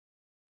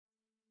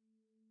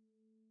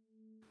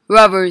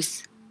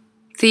robbers,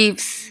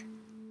 thieves,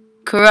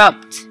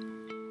 corrupt,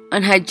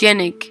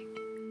 unhygienic,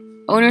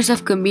 owners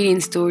of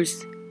convenience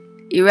stores,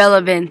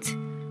 irrelevant,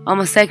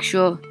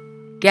 homosexual,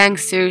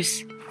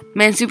 gangsters,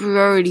 men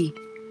superiority,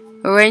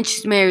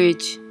 arranged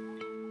marriage,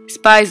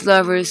 spice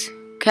lovers,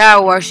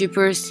 cow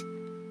worshippers,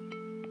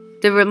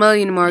 the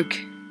vermilion mark.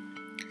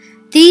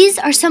 These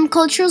are some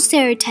cultural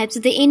stereotypes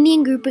of the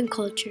Indian group and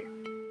culture.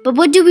 But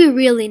what do we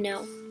really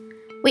know?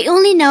 We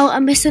only know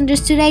a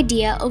misunderstood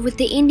idea of what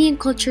the Indian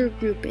cultural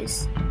group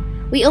is.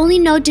 We only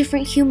know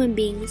different human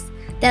beings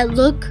that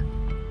look,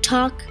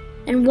 talk,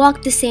 and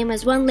walk the same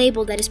as one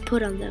label that is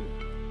put on them.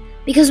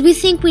 Because we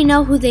think we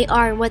know who they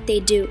are and what they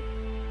do,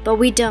 but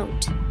we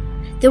don't.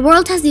 The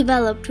world has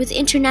developed with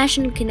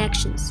international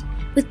connections,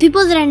 with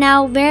people that are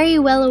now very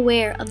well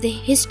aware of the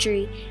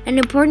history and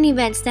important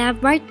events that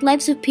have marked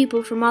lives of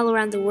people from all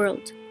around the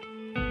world.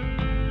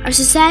 Our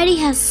society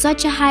has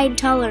such a high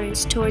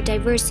tolerance toward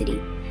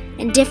diversity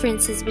and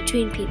differences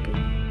between people.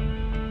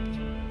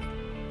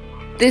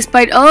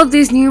 Despite all of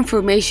this new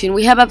information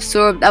we have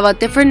absorbed about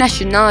different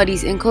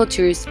nationalities and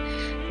cultures,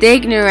 the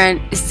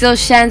ignorant still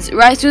shines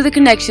right through the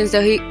connections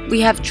that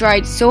we have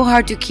tried so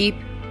hard to keep.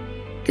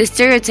 The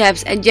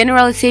stereotypes and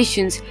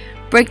generalizations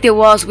break the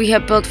walls we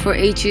have built for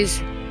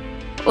ages.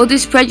 All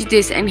this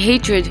prejudice and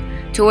hatred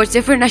towards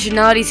different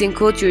nationalities and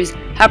cultures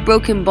have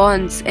broken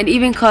bonds and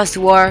even caused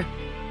war.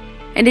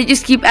 And they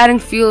just keep adding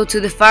fuel to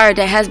the fire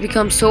that has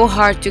become so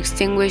hard to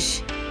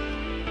extinguish.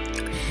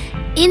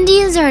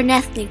 Indians are an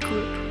ethnic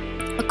group,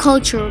 a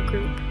cultural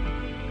group,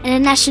 and a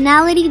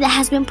nationality that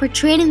has been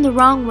portrayed in the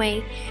wrong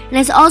way and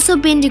has also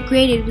been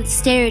degraded with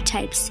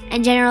stereotypes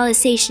and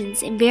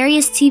generalizations in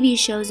various TV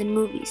shows and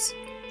movies.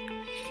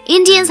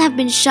 Indians have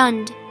been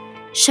shunned,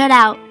 shut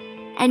out,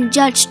 and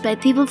judged by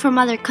people from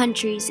other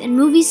countries, and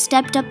movies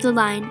stepped up the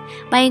line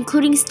by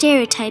including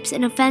stereotypes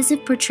and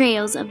offensive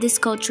portrayals of this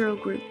cultural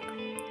group.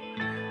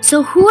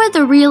 So who are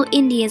the real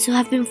Indians who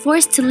have been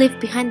forced to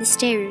live behind the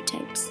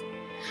stereotypes?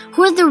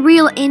 Who are the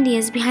real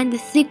Indians behind the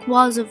thick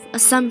walls of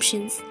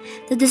assumptions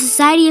that the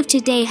society of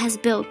today has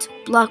built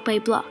block by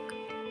block?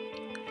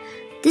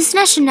 This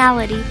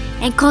nationality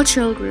and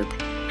cultural group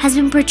has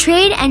been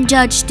portrayed and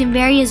judged in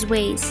various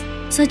ways,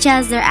 such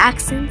as their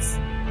accents,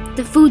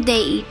 the food they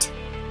eat,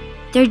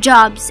 their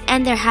jobs,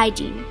 and their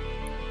hygiene.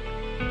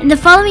 In the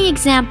following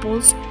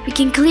examples, we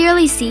can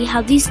clearly see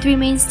how these three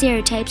main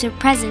stereotypes are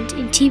present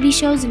in TV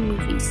shows and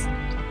movies.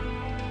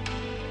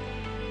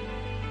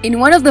 In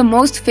one of the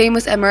most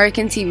famous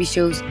American TV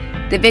shows,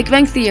 The Big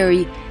Bang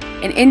Theory,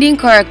 an Indian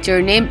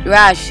character named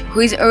Raj,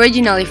 who is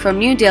originally from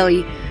New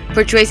Delhi,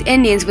 portrays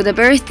Indians with a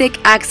very thick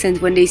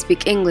accent when they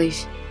speak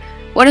English.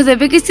 One of the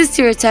biggest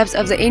stereotypes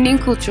of the Indian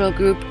cultural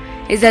group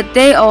is that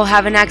they all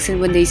have an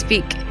accent when they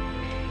speak.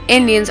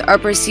 Indians are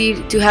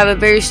perceived to have a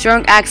very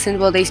strong accent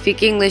while they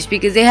speak English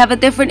because they have a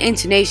different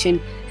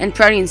intonation and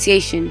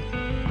pronunciation.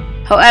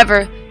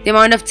 However, the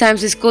amount of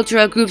times this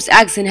cultural group's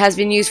accent has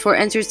been used for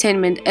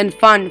entertainment and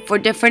fun for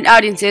different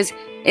audiences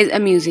is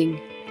amusing.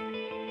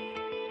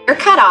 You're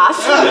cut off.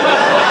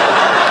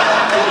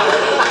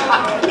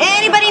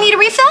 Anybody need a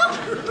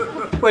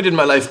refill? Where did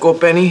my life go,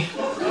 Penny?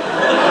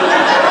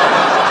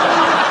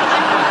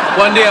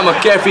 One day I'm a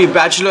carefree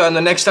bachelor and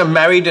the next I'm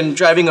married and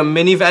driving a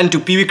minivan to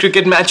PV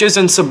cricket matches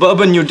in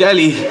suburban New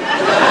Delhi.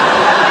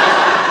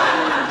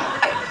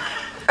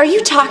 Are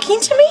you talking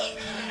to me?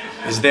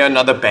 Is there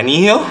another Penny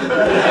here?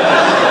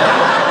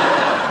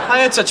 I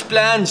had such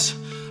plans.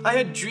 I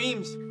had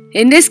dreams.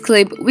 In this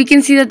clip, we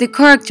can see that the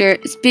character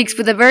speaks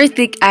with a very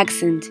thick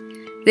accent.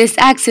 This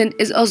accent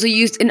is also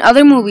used in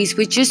other movies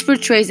which just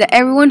portrays that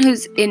everyone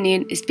who's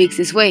Indian speaks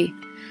this way.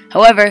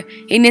 However,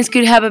 Indians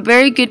could have a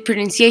very good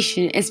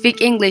pronunciation and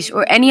speak English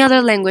or any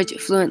other language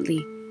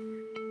fluently.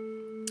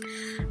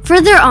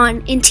 Further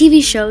on, in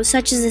TV shows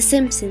such as The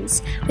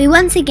Simpsons, we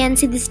once again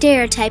see the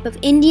stereotype of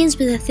Indians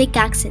with a thick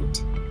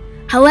accent.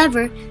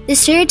 However, the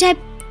stereotype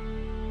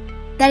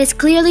that is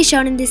clearly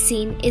shown in this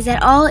scene is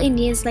that all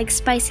Indians like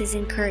spices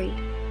in curry.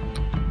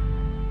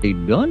 I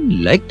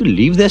don't like to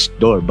leave this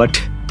door, but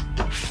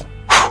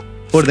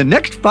for the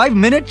next 5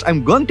 minutes,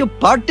 I'm going to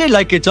party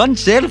like it's on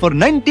sale for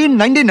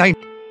 $19.99.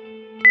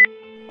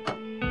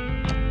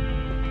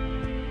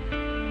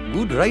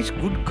 Good rice,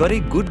 good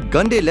curry, good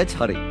gunde, let's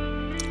hurry.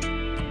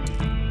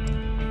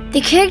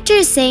 The character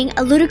is saying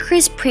a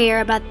ludicrous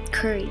prayer about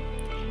curry.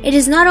 It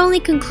is not only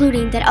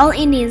concluding that all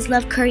Indians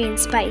love curry and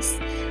spice,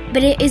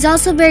 but it is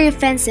also very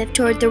offensive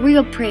toward the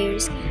real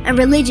prayers and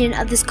religion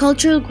of this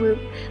cultural group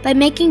by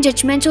making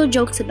judgmental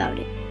jokes about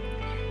it.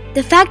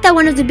 The fact that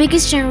one of the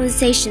biggest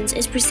generalizations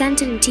is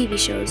presented in TV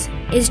shows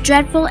is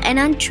dreadful and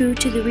untrue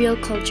to the real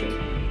culture.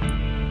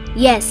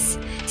 Yes,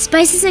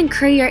 spices and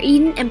curry are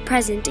eaten and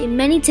present in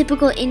many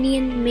typical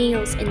Indian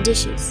meals and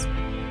dishes.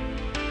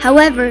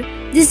 However,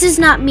 this does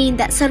not mean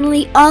that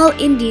suddenly all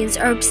Indians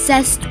are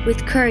obsessed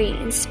with curry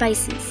and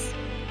spices.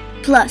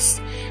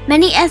 Plus,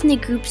 many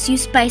ethnic groups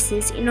use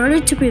spices in order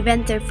to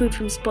prevent their food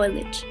from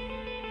spoilage.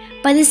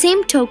 By the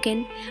same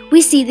token,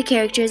 we see the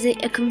character as a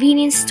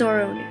convenience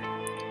store owner,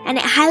 and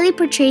it highly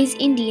portrays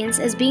Indians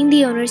as being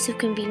the owners of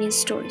convenience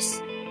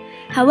stores.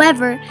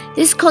 However,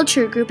 this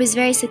culture group is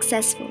very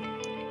successful.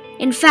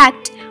 In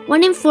fact,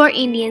 1 in 4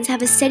 Indians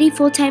have a steady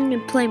full-time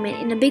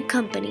employment in a big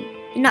company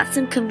and not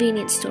some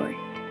convenience store.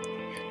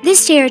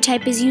 This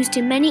stereotype is used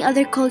in many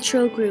other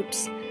cultural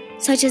groups,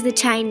 such as the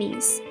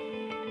Chinese.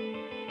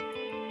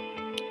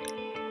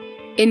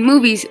 In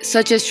movies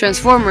such as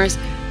Transformers,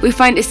 we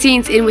find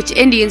scenes in which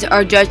Indians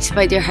are judged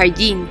by their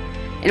hygiene,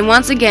 and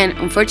once again,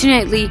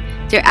 unfortunately,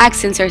 their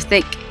accents are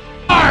thick.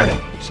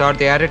 Sir,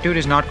 the attitude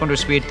is not going to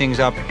speed things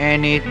up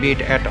any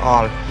bit at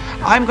all.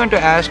 I'm going to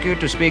ask you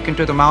to speak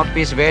into the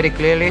mouthpiece very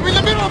clearly.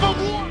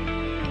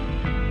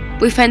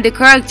 We find the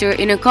character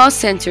in a call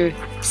center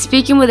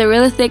speaking with a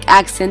really thick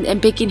accent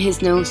and picking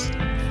his nose.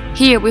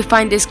 Here we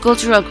find this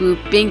cultural group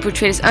being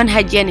portrayed as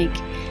unhygienic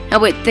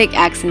and with thick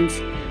accents.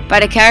 By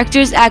the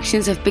character's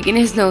actions of picking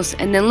his nose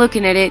and then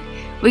looking at it,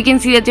 we can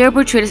see that they are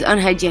portrayed as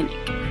unhygienic.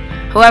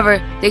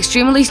 However, the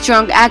extremely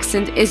strong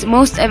accent is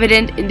most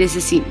evident in this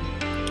scene.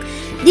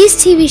 These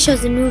TV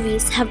shows and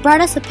movies have brought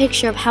us a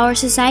picture of how our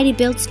society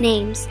builds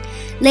names,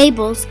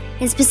 labels,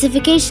 and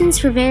specifications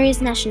for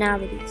various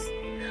nationalities.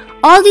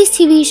 All these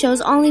TV shows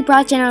only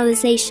brought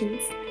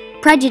generalizations,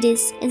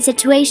 prejudice, and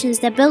situations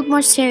that build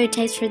more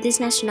stereotypes for this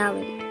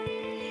nationality.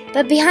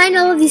 But behind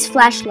all of these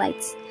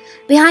flashlights,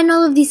 behind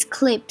all of these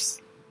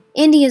clips,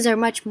 Indians are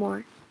much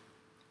more.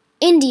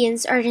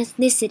 Indians are an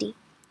ethnicity,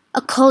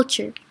 a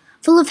culture,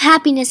 full of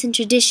happiness and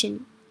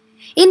tradition.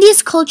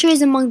 India's culture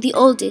is among the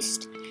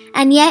oldest,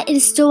 and yet it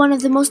is still one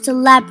of the most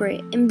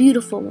elaborate and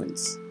beautiful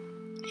ones.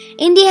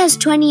 India has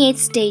 28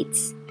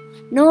 states,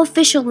 no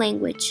official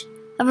language,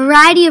 a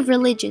variety of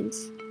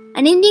religions,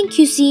 an Indian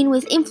cuisine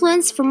with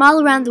influence from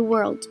all around the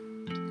world,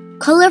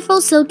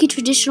 colorful silky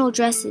traditional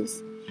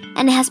dresses,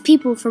 and it has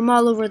people from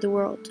all over the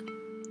world.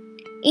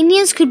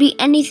 Indians could be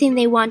anything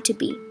they want to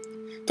be.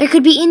 There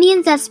could be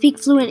Indians that speak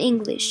fluent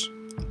English,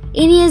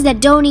 Indians that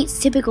don't eat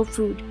typical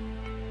food,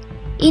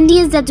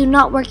 Indians that do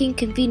not work in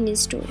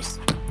convenience stores,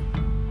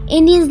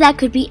 Indians that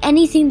could be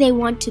anything they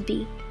want to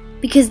be,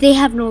 because they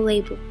have no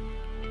label.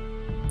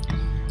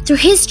 Through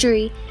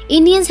history,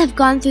 Indians have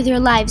gone through their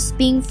lives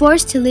being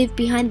forced to live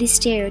behind these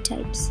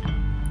stereotypes.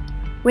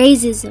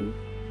 Racism,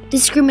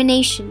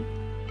 discrimination,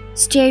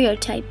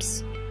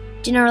 stereotypes,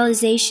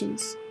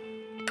 generalizations,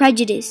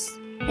 prejudice,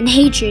 and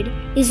hatred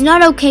is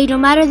not okay no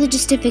matter the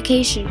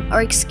justification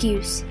or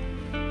excuse.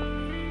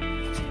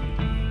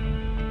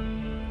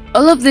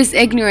 All of this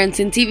ignorance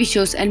in TV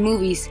shows and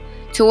movies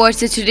towards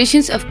the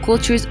traditions of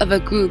cultures of a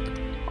group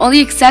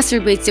only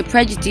exacerbates the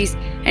prejudice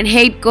and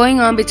hate going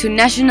on between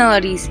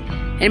nationalities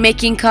and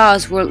making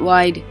chaos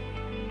worldwide.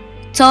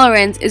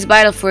 Tolerance is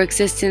vital for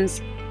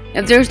existence.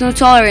 If there is no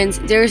tolerance,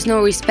 there is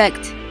no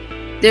respect.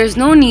 There is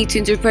no need to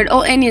interpret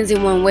all Indians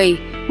in one way,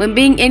 when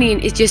being Indian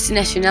is just a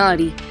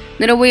nationality,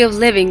 not a way of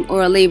living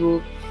or a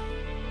label.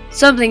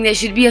 Something that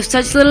should be of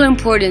such little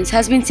importance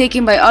has been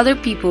taken by other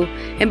people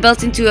and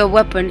built into a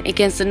weapon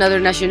against another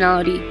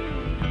nationality.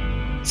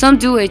 Some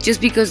do it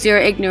just because they are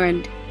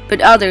ignorant,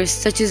 but others,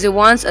 such as the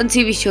ones on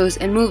TV shows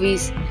and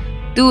movies,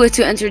 do it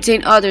to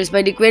entertain others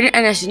by degrading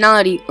a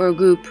nationality or a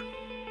group.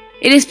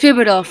 It is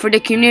pivotal for the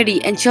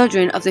community and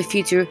children of the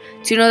future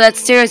to know that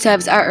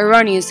stereotypes are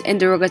erroneous and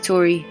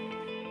derogatory.